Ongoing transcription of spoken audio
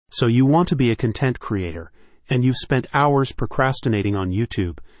So you want to be a content creator, and you've spent hours procrastinating on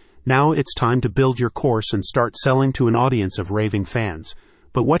YouTube. Now it's time to build your course and start selling to an audience of raving fans.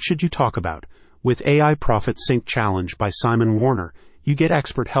 But what should you talk about? With AI Profit Sync Challenge by Simon Warner, you get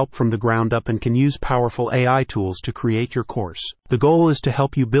expert help from the ground up and can use powerful AI tools to create your course. The goal is to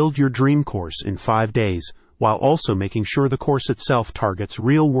help you build your dream course in 5 days, while also making sure the course itself targets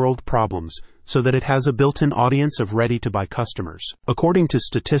real-world problems so that it has a built-in audience of ready-to-buy customers. According to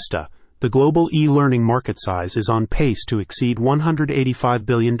Statista, the global e-learning market size is on pace to exceed $185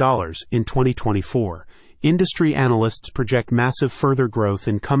 billion in 2024. Industry analysts project massive further growth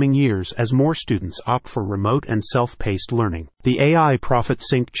in coming years as more students opt for remote and self-paced learning. The AI Profit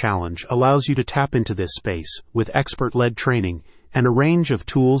Sync Challenge allows you to tap into this space with expert-led training and a range of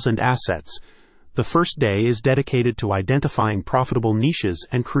tools and assets. The first day is dedicated to identifying profitable niches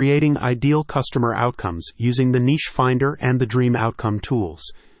and creating ideal customer outcomes using the Niche Finder and the Dream Outcome tools.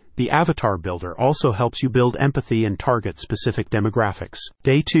 The Avatar Builder also helps you build empathy and target specific demographics.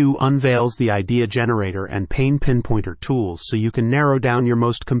 Day 2 unveils the Idea Generator and Pain Pinpointer tools so you can narrow down your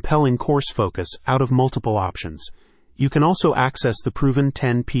most compelling course focus out of multiple options. You can also access the proven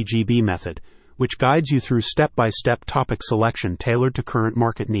 10 PGB method, which guides you through step-by-step topic selection tailored to current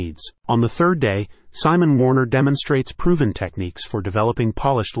market needs. On the third day, Simon Warner demonstrates proven techniques for developing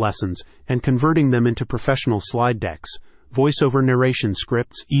polished lessons and converting them into professional slide decks, voiceover narration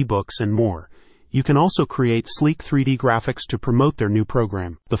scripts, ebooks, and more. You can also create sleek 3D graphics to promote their new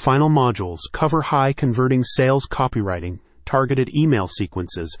program. The final modules cover high-converting sales copywriting, targeted email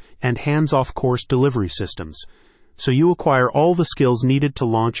sequences, and hands-off course delivery systems, so you acquire all the skills needed to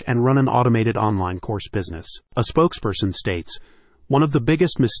launch and run an automated online course business. A spokesperson states, "One of the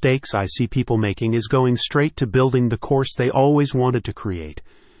biggest mistakes I see people making is going straight to building the course they always wanted to create.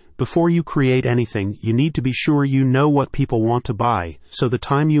 Before you create anything, you need to be sure you know what people want to buy, so the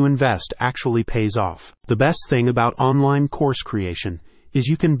time you invest actually pays off." The best thing about online course creation is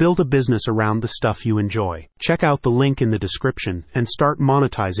you can build a business around the stuff you enjoy. Check out the link in the description and start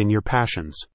monetizing your passions.